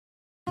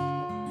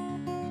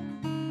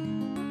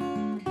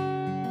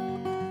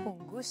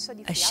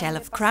A shell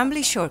of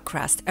crumbly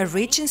shortcrust, a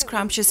rich and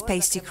scrumptious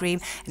pastry cream,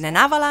 and an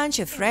avalanche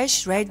of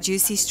fresh, red,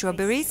 juicy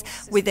strawberries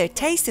with their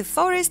taste of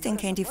forest and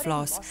candy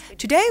floss.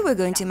 Today we're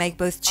going to make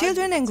both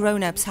children and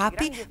grown-ups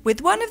happy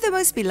with one of the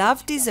most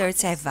beloved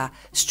desserts ever,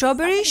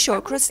 strawberry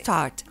shortcrust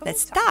tart.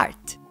 Let's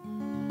start!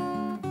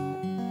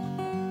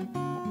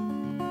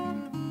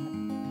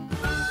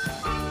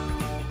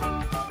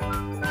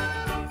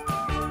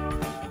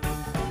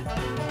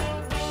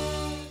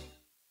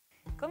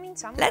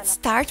 Let's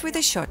start with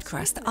the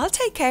shortcrust. I'll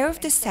take care of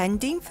the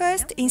sanding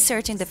first,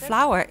 inserting the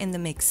flour in the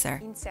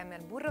mixer,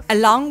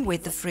 along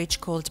with the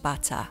fridge cold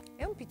butter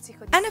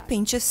and a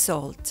pinch of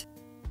salt.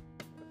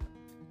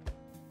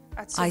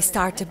 I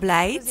start the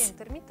blades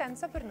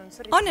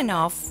on and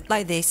off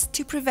like this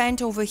to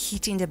prevent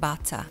overheating the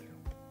butter.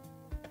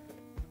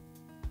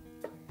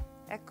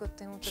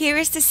 Here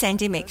is the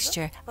sandy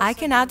mixture. I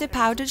can add the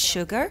powdered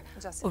sugar,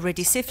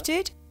 already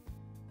sifted,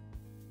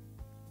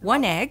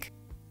 1 egg,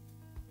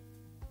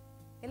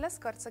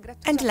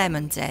 and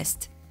lemon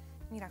zest.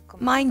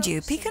 Mind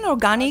you, pick an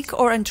organic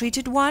or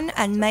untreated one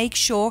and make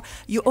sure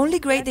you only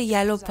grate the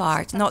yellow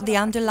part, not the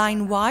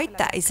underlying white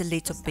that is a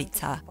little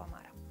bitter.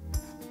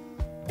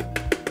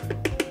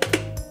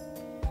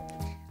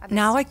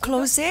 Now I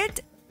close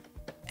it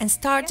and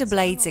start the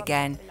blades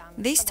again,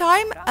 this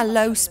time at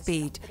low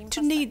speed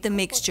to knead the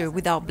mixture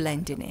without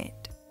blending it.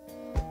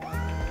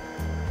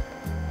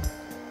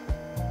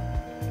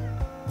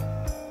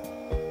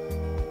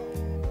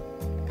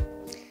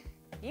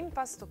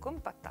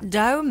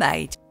 Dough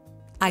made.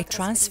 I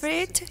transfer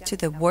it to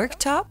the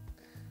worktop.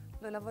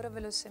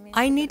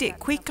 I knead it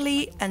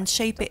quickly and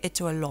shape it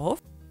into a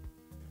loaf.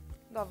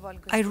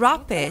 I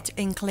wrap it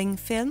in cling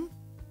film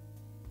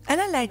and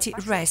I let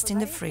it rest in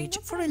the fridge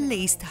for at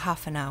least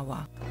half an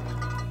hour.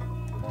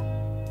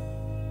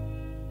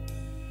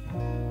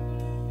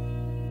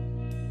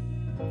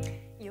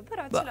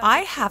 But I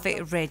have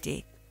it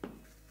ready.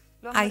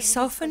 I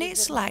soften it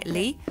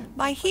slightly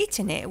by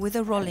heating it with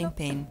a rolling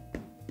pin.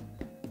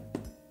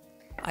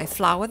 I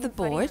flour the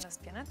board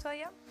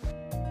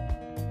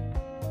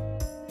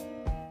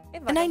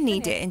and I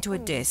knead it into a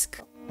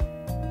disc.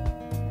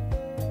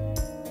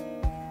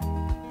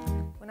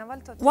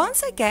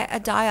 Once I get a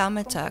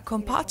diameter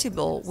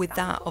compatible with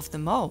that of the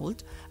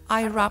mold,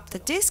 I wrap the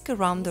disc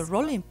around the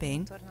rolling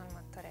pin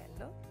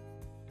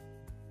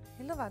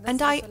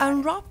and I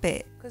unwrap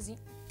it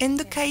in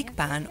the cake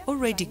pan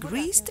already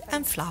greased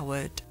and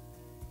floured.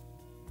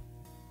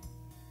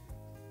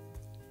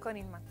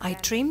 I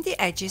trim the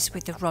edges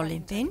with the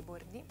rolling pin.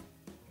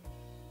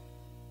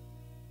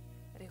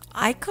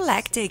 I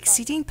collect the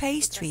exceeding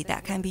pastry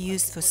that can be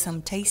used for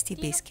some tasty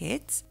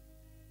biscuits.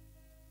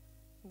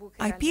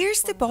 I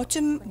pierce the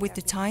bottom with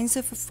the tines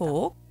of a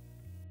fork.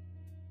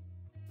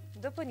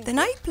 Then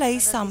I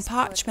place some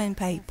parchment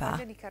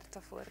paper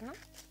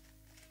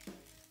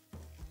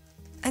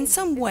and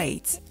some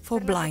weights for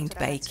blind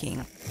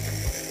baking.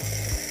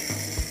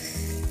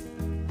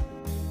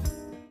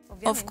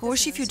 Of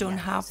course, if you don't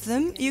have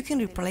them, you can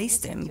replace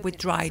them with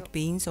dried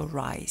beans or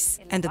rice.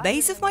 And the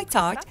base of my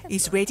tart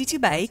is ready to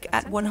bake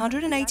at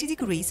 180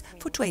 degrees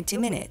for 20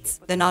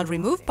 minutes. Then I'll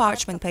remove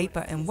parchment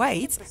paper and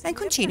weights and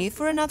continue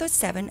for another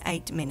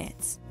 7-8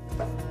 minutes.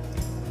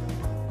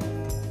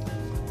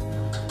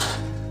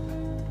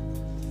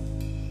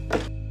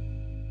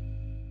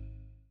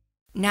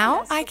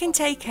 Now I can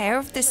take care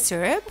of the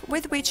syrup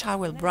with which I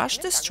will brush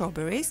the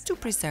strawberries to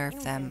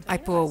preserve them. I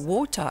pour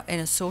water in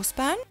a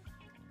saucepan,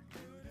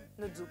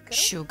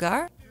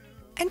 sugar,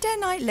 and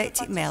then I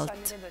let it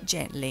melt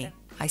gently.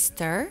 I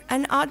stir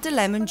and add the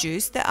lemon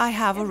juice that I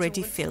have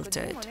already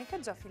filtered.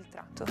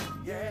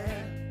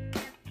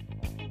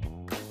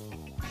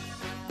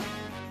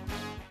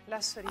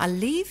 I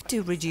leave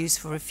to reduce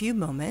for a few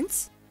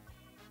moments.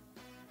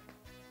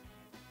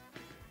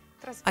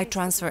 I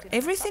transfer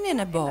everything in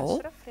a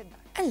bowl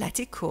and let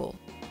it cool.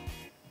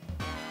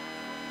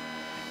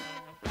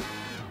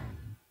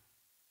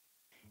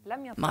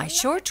 My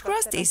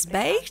shortcrust is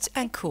baked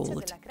and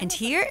cooled, and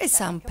here is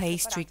some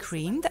pastry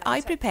cream that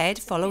I prepared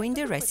following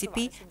the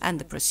recipe and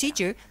the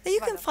procedure that you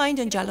can find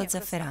on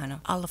GialloZafferano.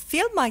 I'll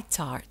fill my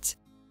tart.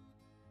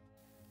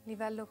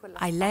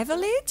 I level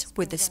it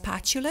with the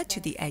spatula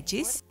to the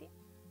edges,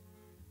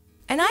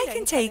 and I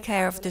can take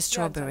care of the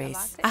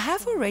strawberries. I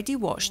have already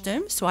washed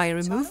them, so I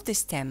remove the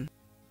stem.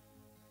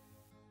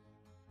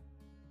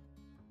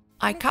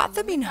 I cut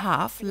them in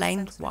half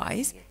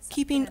lengthwise,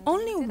 keeping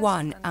only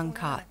one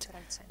uncut,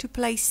 to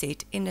place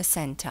it in the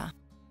center.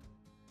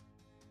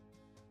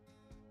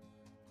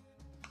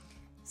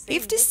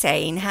 If the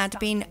saying had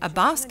been "a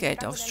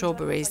basket of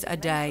strawberries a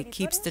day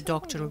keeps the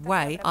doctor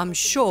away," I'm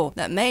sure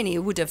that many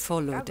would have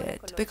followed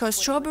it, because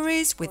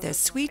strawberries with their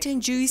sweet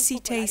and juicy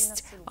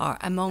taste are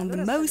among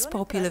the most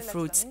popular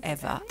fruits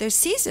ever. Their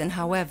season,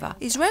 however,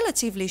 is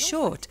relatively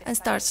short and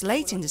starts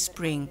late in the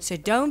spring, so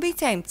don't be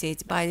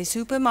tempted by the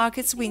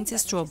supermarket's winter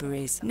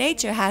strawberries.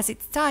 Nature has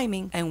its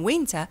timing, and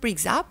winter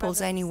brings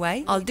apples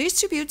anyway. I'll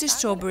distribute the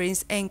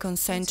strawberries in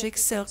concentric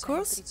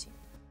circles,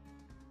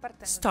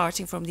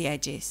 starting from the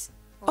edges.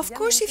 Of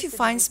course, if you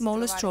find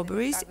smaller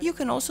strawberries, you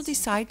can also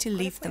decide to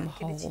leave them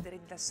whole.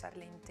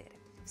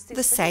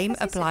 The same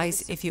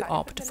applies if you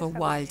opt for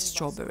wild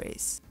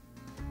strawberries.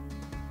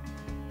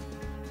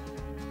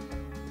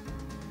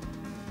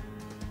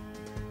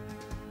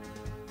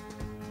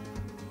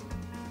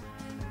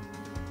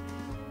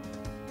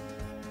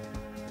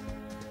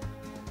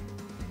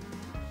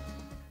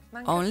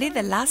 Only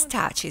the last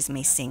touch is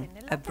missing,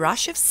 a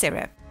brush of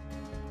syrup.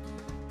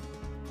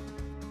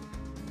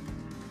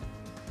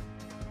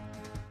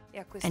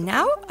 And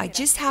now I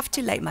just have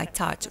to let my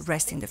tart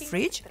rest in the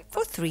fridge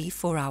for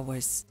 3-4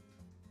 hours.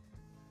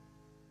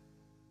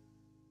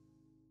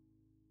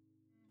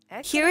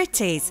 Here it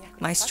is,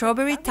 my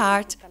strawberry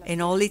tart in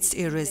all its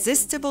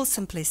irresistible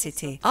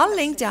simplicity. I'll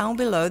link down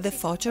below the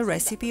photo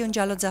recipe on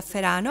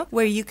GialloZafferano,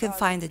 where you can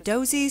find the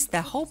doses,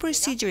 the whole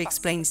procedure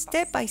explained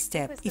step by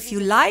step. If you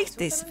liked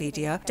this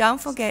video,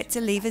 don't forget to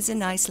leave us a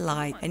nice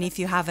like, and if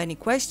you have any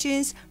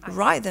questions,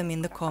 write them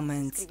in the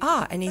comments.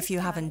 And if you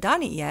haven't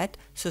done it yet,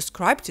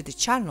 subscribe to the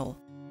channel.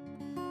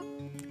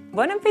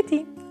 Bon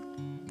appétit!